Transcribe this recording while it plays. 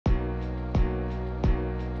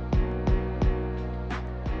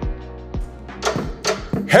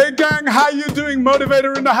Hey gang, how you doing?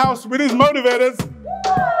 Motivator in the house with his motivators.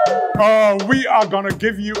 Oh, we are gonna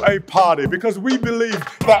give you a party because we believe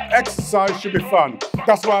that exercise should be fun.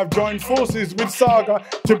 That's why I've joined forces with Saga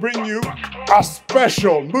to bring you a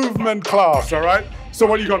special movement class, all right? So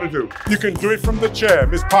what are you gonna do? You can do it from the chair.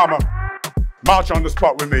 Miss Palmer, march on the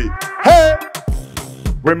spot with me. Hey!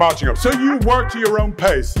 We're marching up. So you work to your own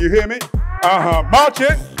pace, you hear me? March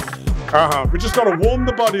it. We just gotta warm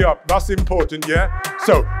the body up. That's important, yeah?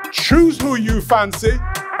 So choose who you fancy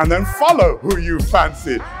and then follow who you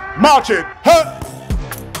fancy. March it.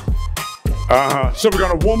 So we're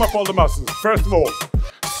gonna warm up all the muscles. First of all,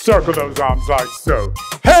 circle those arms like so.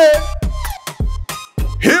 Hey!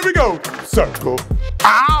 Here we go. Circle.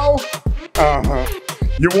 Ow!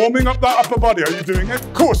 You're warming up that upper body. Are you doing it?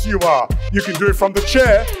 Of course you are. You can do it from the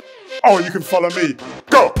chair or you can follow me.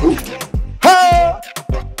 Go. Ha!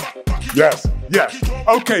 Yes, yes.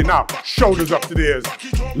 Okay, now, shoulders up to the ears.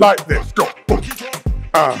 Like this, go.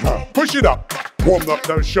 Push it up. Warm up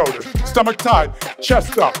those shoulders. Stomach tight,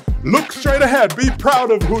 chest up. Look straight ahead. Be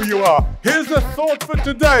proud of who you are. Here's the thought for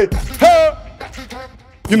today.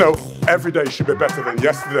 You know, every day should be better than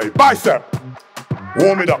yesterday. Bicep.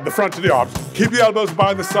 Warm it up, the front of the arms. Keep the elbows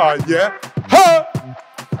by the side, yeah?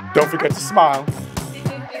 Don't forget to smile.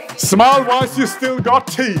 Smile whilst you still got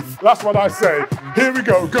teeth. That's what I say. Here we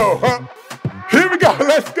go, go. Here we go,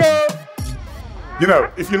 let's go. You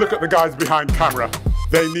know, if you look at the guys behind camera,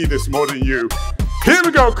 they need this more than you. Here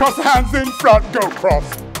we go, cross the hands in front, go cross.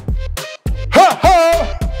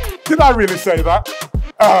 Did I really say that?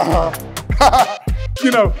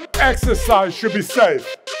 You know, exercise should be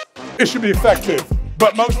safe. It should be effective,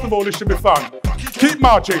 but most of all, it should be fun. Keep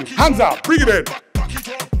marching, hands out, bring it in.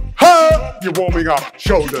 You're warming up,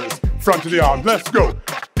 shoulders, front of the arm, let's go.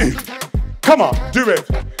 Come on, do it.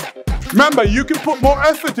 Remember, you can put more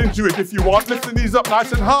effort into it if you want. Lift the knees up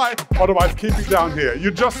nice and high, otherwise keep it down here.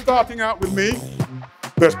 You're just starting out with me.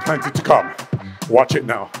 There's plenty to come. Watch it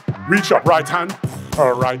now. Reach up, right hand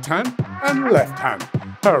and left hand.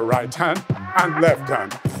 Right hand and left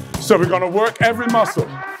hand. So we're gonna work every muscle.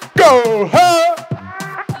 Go,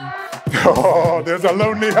 Oh, there's a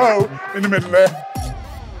lonely hoe in the middle there.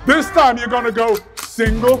 This time you're gonna go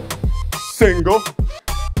single, single,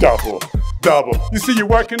 double, double. You see, you're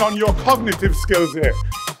working on your cognitive skills here.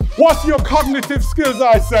 What's your cognitive skills,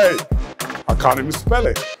 I say? I can't even spell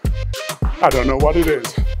it. I don't know what it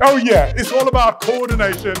is. Oh yeah, it's all about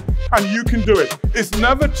coordination and you can do it. It's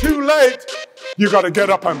never too late. You gotta get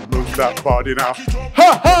up and move that body now.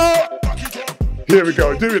 Here we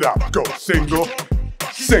go, do it up. Go, single,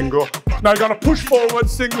 single. Now you're gonna push forward,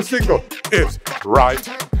 single, single. It's right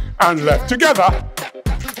and left together.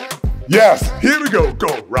 Yes, here we go.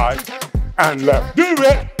 Go right and left. Do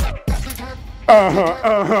it.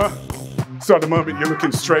 So at the moment you're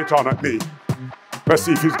looking straight on at me. Let's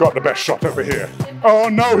see if he's got the best shot over here. Oh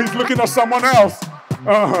no, he's looking at someone else.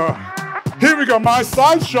 Here we go, my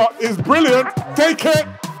side shot is brilliant. Take it.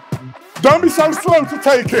 Don't be so slow to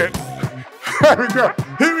take it. Here we go,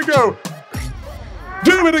 here we go.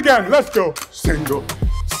 Do it again, let's go. Single,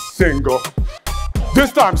 single.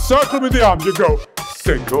 This time, circle with the arms, you go.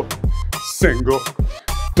 Single, single,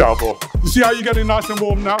 double. You see how you're getting nice and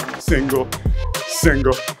warm now? Single,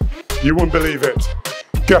 single. You wouldn't believe it.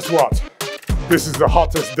 Guess what? This is the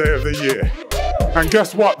hottest day of the year. And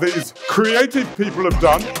guess what these creative people have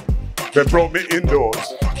done? They brought me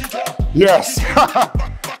indoors. Yes,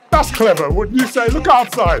 that's clever, wouldn't you say? Look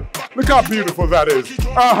outside. Look how beautiful that is.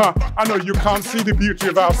 I know you can't see the beauty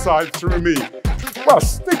of outside through me. Well,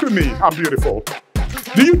 stick with me, I'm beautiful.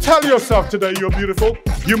 Do you tell yourself today you're beautiful?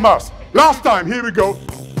 You must. Last time, here we go.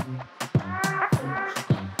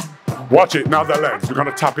 Watch it, now the legs. We're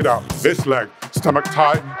gonna tap it out. This leg, stomach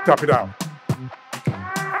tight, tap it out.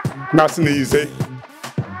 Nice and easy.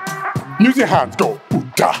 Use your hands, go.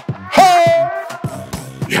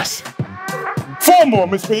 Yes. 4 more,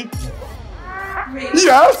 Miss B.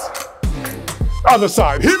 Yes. Other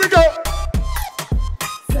side, here we go.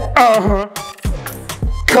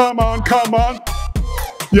 Come on, come on.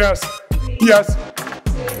 Yes, yes.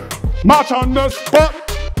 March on the spot.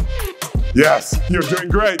 Yes, you're doing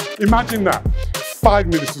great. Imagine that. 5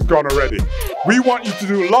 minutes is gone already. We want you to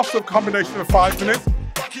do lots of combination of 5 minutes.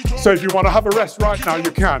 So if you want to have a rest right now,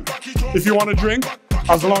 you can. If you want to drink,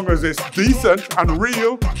 as long as it's decent and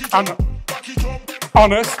real and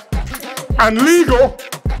honest and legal,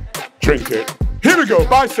 drink it. Here we go,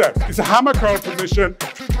 biceps. It's a hammer curl position.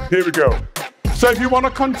 Here we go. So if you want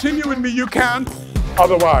to continue with me, you can.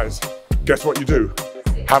 Otherwise, guess what you do?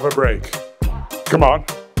 Have a break. Come on.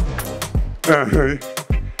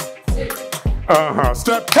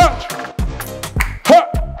 Step, catch.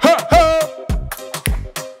 Ha.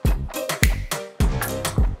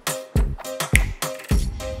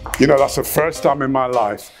 You know, that's the first time in my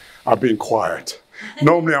life I've been quiet.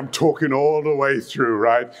 Normally I'm talking all the way through,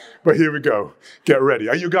 right? But here we go. Get ready.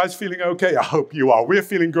 Are you guys feeling okay? I hope you are. We're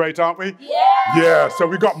feeling great, aren't we? Yeah! Yeah, so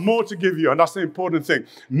we've got more to give you, and that's the important thing.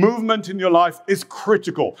 Movement in your life is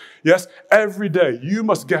critical. Yes, every day you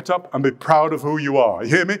must get up and be proud of who you are.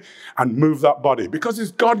 You hear me? And move that body, because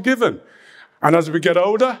it's God-given. And as we get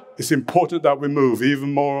older, it's important that we move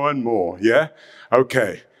even more and more, yeah?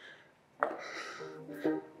 Okay.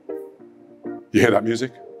 You hear that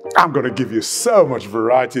music? I'm going to give you so much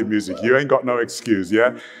variety of music. You ain't got no excuse,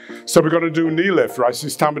 yeah? So we're going to do knee lift, right? So you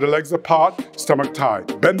stand with the legs apart, stomach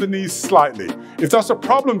tight. Bend the knees slightly. If that's a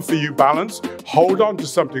problem for you, balance, hold on to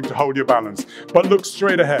something to hold your balance. But look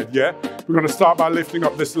straight ahead, yeah? We're going to start by lifting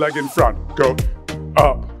up this leg in front. Go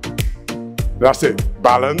up. That's it.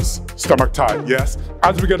 Balance, stomach tight, yes?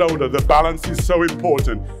 As we get older, the balance is so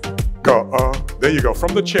important. Go up. There you go.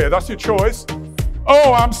 From the chair, that's your choice.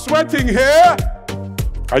 Oh, I'm sweating here.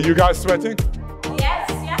 Are you guys sweating? Yes,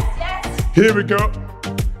 yes, yes. Here we go.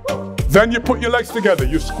 Then you put your legs together.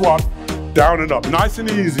 You squat down and up. Nice and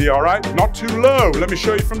easy, all right? Not too low. Let me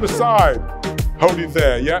show you from the side. Hold it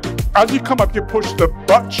there, yeah? As you come up, you push the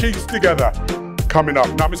butt cheeks together. Coming up.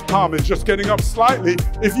 Now, Miss Palmer is just getting up slightly.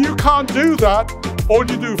 If you can't do that, all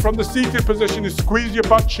you do from the seated position is squeeze your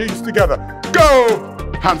butt cheeks together. Go!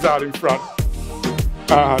 Hands out in front.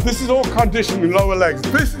 This is all conditioning lower legs.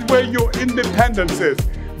 This is where your independence is.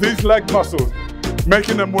 These leg muscles,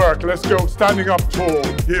 making them work. Let's go, standing up tall.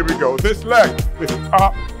 Here we go. This leg is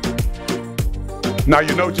up. Now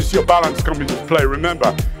you notice your balance coming into play.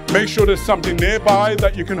 Remember, make sure there's something nearby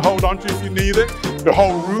that you can hold on to if you need it. The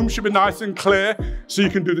whole room should be nice and clear so you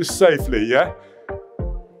can do this safely, yeah?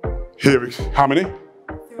 Here we go. How many?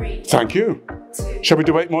 3. Thank you. 2. Shall we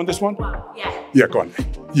do 8 more on this one? 1. Yeah. Yeah, go on.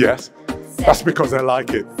 Yes. That's because I like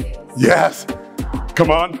it. Yes. Come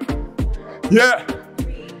on. Yeah.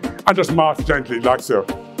 And just march gently, like so.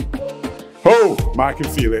 Oh, I can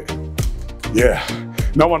feel it. Yeah.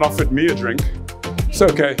 No one offered me a drink. It's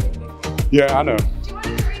okay. Yeah, I know. Do you want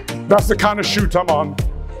a drink? That's the kind of shoot I'm on.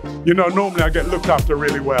 You know, normally I get looked after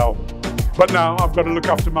really well. But now I've got to look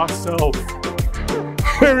after myself.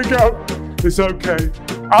 Here we go. It's okay.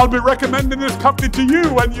 I'll be recommending this company to you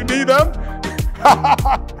when you need them.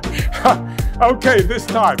 Okay, this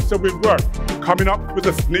time, so we've worked. Coming up with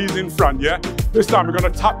the knees in front, yeah? This time we're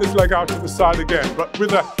gonna tap this leg out to the side again, but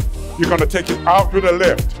you're gonna take it out with a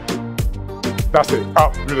lift. That's it,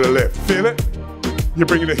 up with a lift. Feel it? You're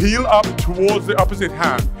bringing the heel up towards the opposite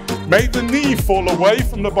hand. Make the knee fall away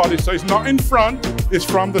from the body, so it's not in front, it's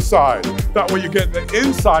from the side. That way you get the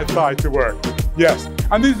inside thigh to work. Yes,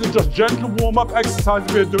 and these are just gentle warm-up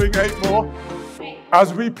exercises. We're doing 8 more.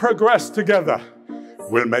 As we progress together,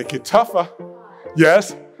 we'll make it tougher.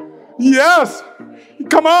 Yes, yes,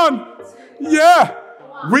 come on, yeah,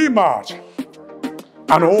 we march.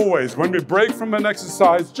 And always, when we break from an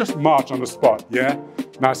exercise, just march on the spot, yeah?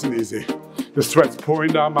 Nice and easy. The sweat's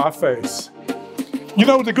pouring down my face. You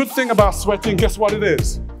know, the good thing about sweating, guess what it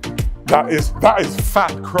is? That is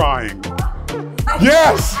fat crying.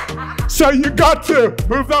 Yes, so you got to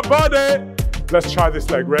move that body. Let's try this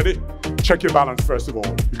leg, ready? Check your balance first of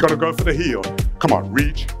all. You gotta go for the heel. Come on,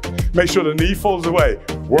 reach. Make sure the knee falls away.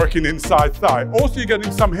 Working inside thigh. Also, you're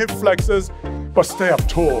getting some hip flexors, but stay up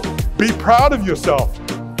tall. Be proud of yourself.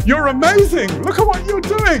 You're amazing. Look at what you're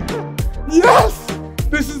doing. Yes,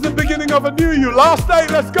 this is the beginning of a new you. Last day,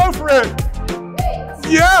 let's go for it.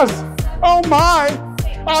 Yes. Oh my,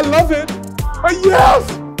 I love it.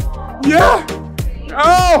 Yes. Yeah.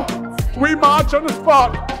 Oh, we march on the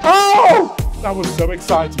spot. Oh, that was so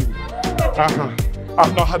exciting.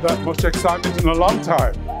 I've not had that much excitement in a long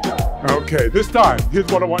time. Okay, this time, here's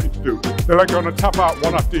what I want you to do. They're like going to tap out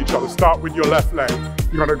one after each other. Start with your left leg.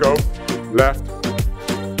 You're going to go left,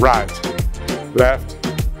 right, left,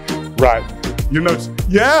 right. You notice,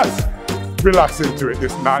 yes! Relax into it.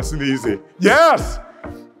 It's nice and easy. Yes!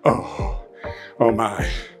 Oh my.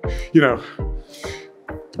 You know,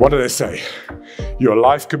 what do they say? Your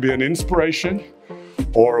life could be an inspiration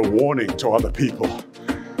or a warning to other people.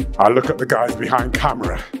 I look at the guys behind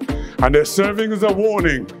camera and they're serving as a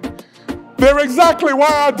warning. They're exactly why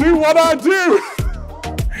I do what I do.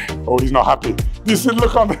 Oh, he's not happy. You see,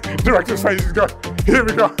 look on the director's face. He's going, here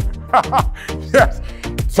we go. Yes,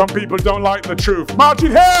 some people don't like the truth. March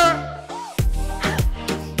it here.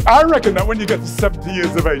 I reckon that when you get to 70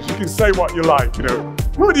 years of age, you can say what you like, you know.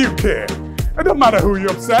 Who do you care? It don't matter who you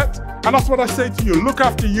upset. And that's what I say to you. Look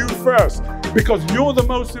after you first, because you're the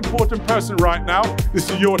most important person right now. This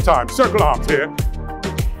is your time. Circle arms here.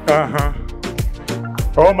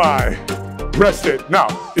 Oh my. Rest it. Now,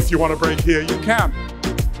 if you want to break here, you can.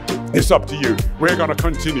 It's up to you. We're gonna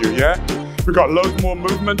continue, yeah? We've got loads more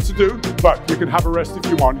movement to do, but you can have a rest if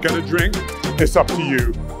you want. Get a drink, it's up to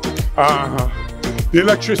you. The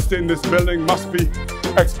electricity in this building must be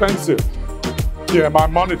expensive. Yeah, my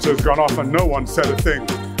monitor's gone off and no one said a thing.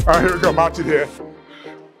 All right, here we go, march it here.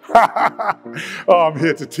 Oh, I'm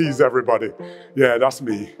here to tease everybody. Yeah, that's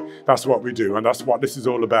me. That's what we do, and that's what this is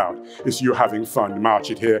all about. It's you having fun.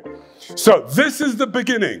 March it here. So this is the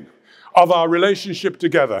beginning of our relationship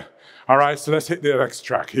together. All right, so let's hit the next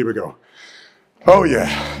track. Here we go. Oh,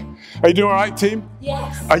 yeah. Are you doing all right, team?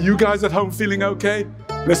 Yes. Are you guys at home feeling okay?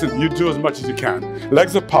 Listen, you do as much as you can.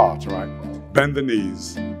 Legs apart, right? Bend the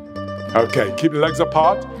knees. Okay, keep the legs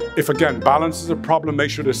apart. If, again, balance is a problem, make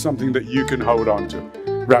sure there's something that you can hold on to.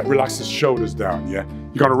 Right, relax the shoulders down, yeah?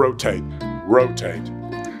 You're gonna rotate,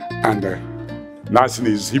 and nice and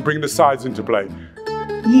easy. You bring the sides into play.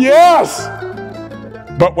 Yes!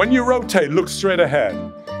 But when you rotate, look straight ahead.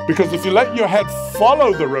 Because if you let your head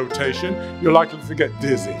follow the rotation, you're likely to get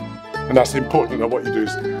dizzy. And that's important that what you do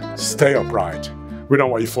is stay upright. We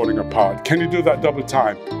don't want you falling apart. Can you do that double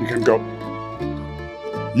time? You can go,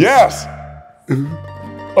 yes!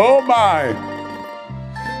 Oh my!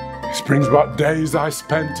 This brings back days I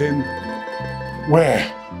spent in, where?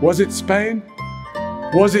 Was it Spain?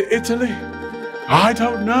 Was it Italy? I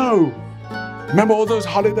don't know. Remember all those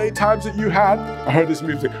holiday times that you had? I heard this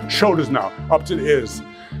music. Shoulders now, up to the ears.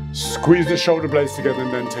 Squeeze the shoulder blades together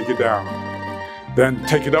and then take it down. Then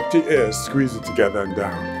take it up to your ears, squeeze it together and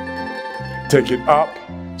down. Take it up,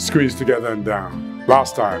 squeeze together and down.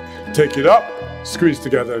 Last time, take it up, squeeze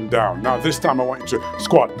together and down. Now this time I want you to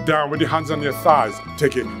squat down with your hands on your thighs.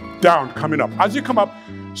 Take it down, coming up. As you come up,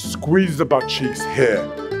 squeeze the butt cheeks here.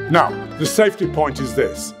 Now, the safety point is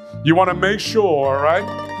this. You want to make sure, all right,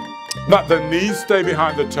 that the knees stay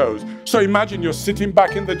behind the toes. So imagine you're sitting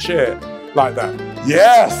back in the chair like that.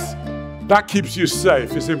 Yes! That keeps you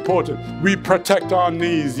safe. It's important. We protect our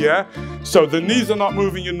knees, yeah? So the knees are not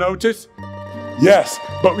moving, you notice? Yes,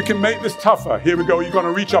 but we can make this tougher. Here we go. You're going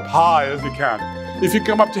to reach up high as you can. If you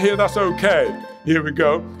come up to here, that's okay. Here we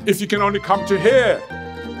go. If you can only come to here,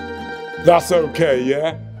 that's okay,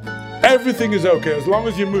 yeah? Everything is okay as long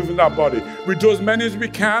as you're moving that body. We do as many as we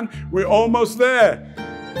can. We're almost there.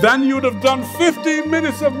 Then you'd have done 15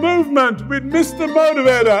 minutes of movement with Mr.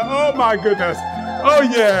 Motivator. Oh my goodness. Oh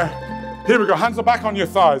yeah. Here we go. Hands are back on your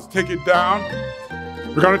thighs. Take it down.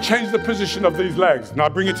 We're going to change the position of these legs. Now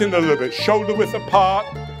bring it in a little bit. Shoulder width apart.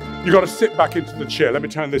 You've got to sit back into the chair. Let me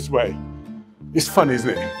turn this way. It's fun, isn't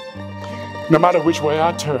it? No matter which way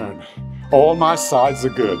I turn, all my sides are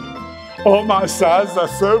good. All my sides are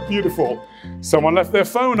so beautiful. Someone left their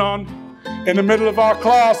phone on in the middle of our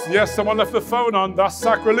class. Yes, someone left the phone on. That's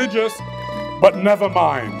sacrilegious. But never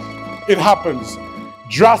mind. It happens.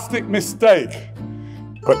 Drastic mistake.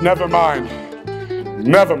 But never mind.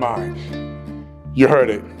 Never mind. You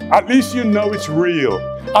heard it. At least you know it's real.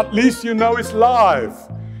 At least you know it's live.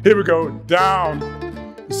 Here we go. Down.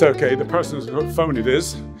 It's okay. The person whose phone it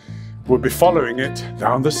is will be following it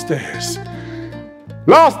down the stairs.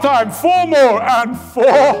 Last time, 4 more, and 4,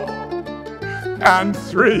 and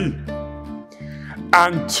 3,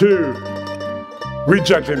 and 2. We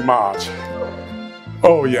gently march.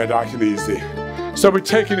 Oh yeah, nice and easy. So we're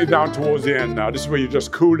taking it down towards the end now. This is where you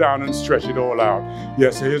just cool down and stretch it all out.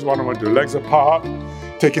 Yes, so here's what I want to do. Legs apart,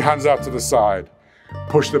 take your hands out to the side.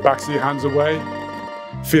 Push the backs of your hands away.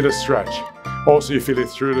 Feel a stretch. Also, you feel it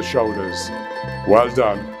through the shoulders. Well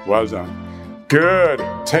done, well done. Good.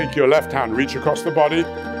 Take your left hand, reach across the body.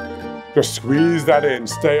 Just squeeze that in.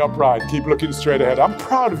 Stay upright. Keep looking straight ahead. I'm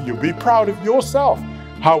proud of you. Be proud of yourself.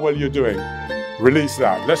 How well you're doing. Release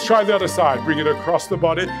that. Let's try the other side. Bring it across the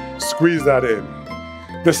body. Squeeze that in.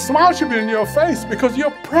 The smile should be on your face because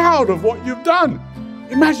you're proud of what you've done.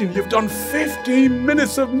 Imagine you've done 15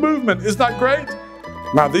 minutes of movement. Isn't that great?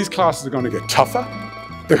 Now these classes are going to get tougher.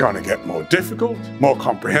 They're going to get more difficult, more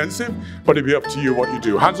comprehensive, but it'll be up to you what you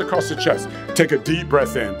do. Hands across the chest. Take a deep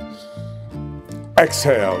breath in.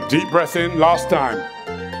 Exhale. Deep breath in. Last time.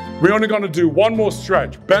 We're only going to do one more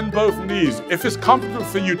stretch. Bend both knees. If it's comfortable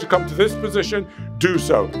for you to come to this position, do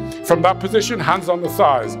so. From that position, hands on the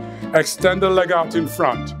thighs. Extend the leg out in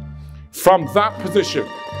front. From that position,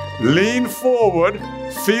 lean forward.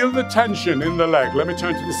 Feel the tension in the leg. Let me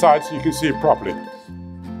turn to the side so you can see it properly.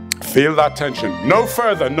 Feel that tension. No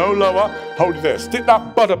further, no lower. Hold it there. Stick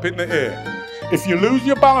that butt up in the air. If you lose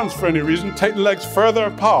your balance for any reason, take the legs further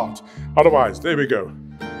apart. Otherwise, there we go.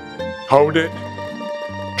 Hold it.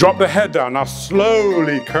 Drop the head down. Now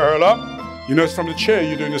slowly curl up. You notice from the chair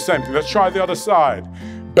you're doing the same thing. Let's try the other side.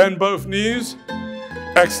 Bend both knees.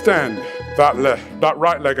 Extend that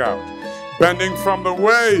right leg out. Bending from the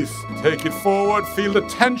waist. Take it forward. Feel the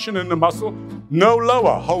tension in the muscle. No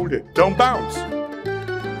lower. Hold it. Don't bounce.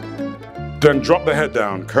 Then drop the head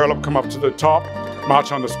down. Curl up, come up to the top.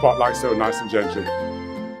 March on the spot like so, nice and gently.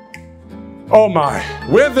 Oh my,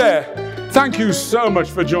 we're there. Thank you so much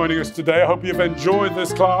for joining us today. I hope you've enjoyed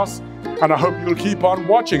this class, and I hope you'll keep on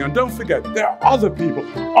watching. And don't forget, there are other people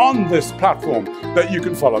on this platform that you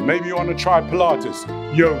can follow. Maybe you want to try Pilates,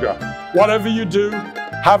 yoga, whatever you do,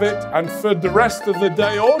 have it. And for the rest of the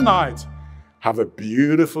day or night, have a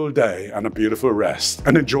beautiful day and a beautiful rest,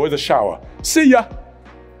 and enjoy the shower. See ya.